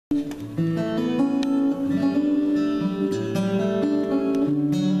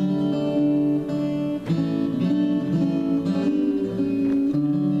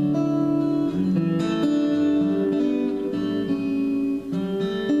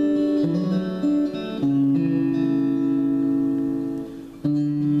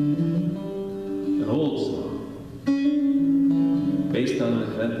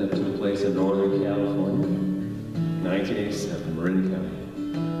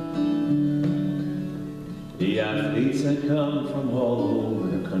athletes had come from all over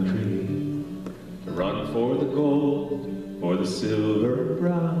the country to run for the gold, for the silver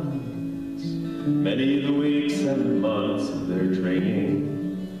bronze. Many of the weeks and months of their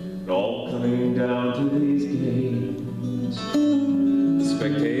training, all coming down to these games. The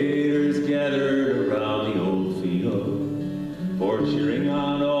spectators gathered around the old field for cheering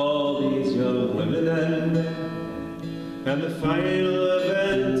on all these young women and men. And the final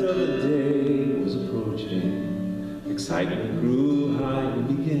event of the day was approaching. Excitement grew high to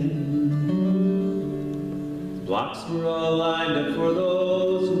begin. The blocks were all lined up for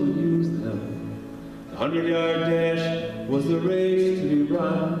those who would use them. The 100-yard dash was the race to be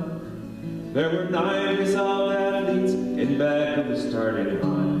run. There were 9 resolved athletes in back of the starting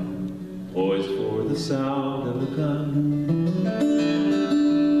line, poised for the sound of the gun.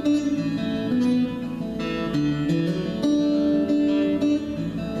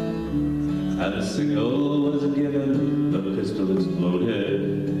 And the signal was given, the pistol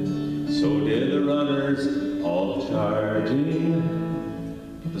exploded. So did the runners, all charging.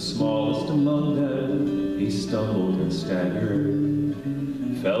 The smallest among them, he stumbled and staggered,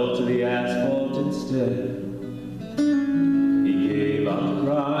 fell to the asphalt instead. He gave out the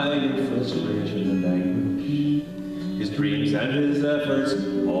cry in frustration and anguish. His dreams and his efforts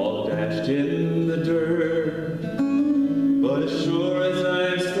all dashed in the dirt. But as sure as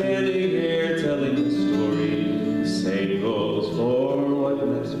I'm standing here telling the story, the same goes for what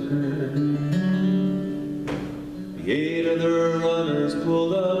next occurred. The 8 other runners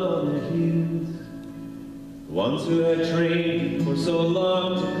pulled up on their heels, the ones who had trained for so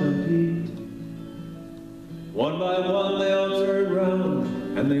long to compete. One by one they all turned round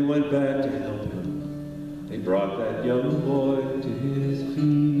and they went back to help him. They brought that young boy to his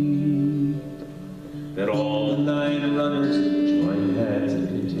feet. Then all the 9 runners joined hands and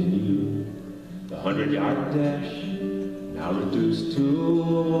continued the 100-yard dash, now reduced to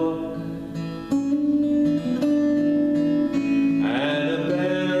a walk. And a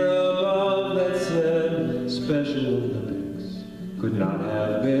banner above that said Special Olympics could not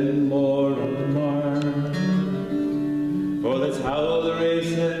have been more on the mark. For that's how the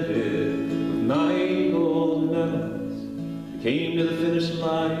race ended, with 9 gold medals. They came to the finish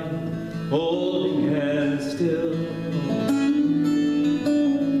line, holding hands still.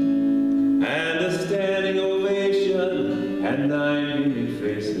 And a standing ovation and 9 beaming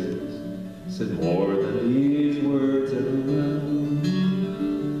faces said more than these words ever will.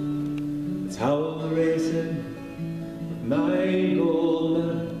 That's how the race ended, with 9 gold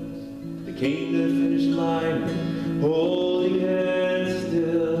medals. They came to the finish line, holding hands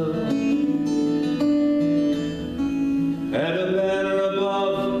still. And a banner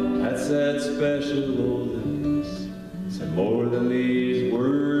above that said Special Olympics said more than these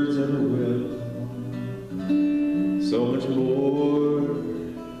words ever will. So much more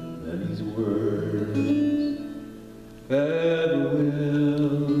than these words ever will.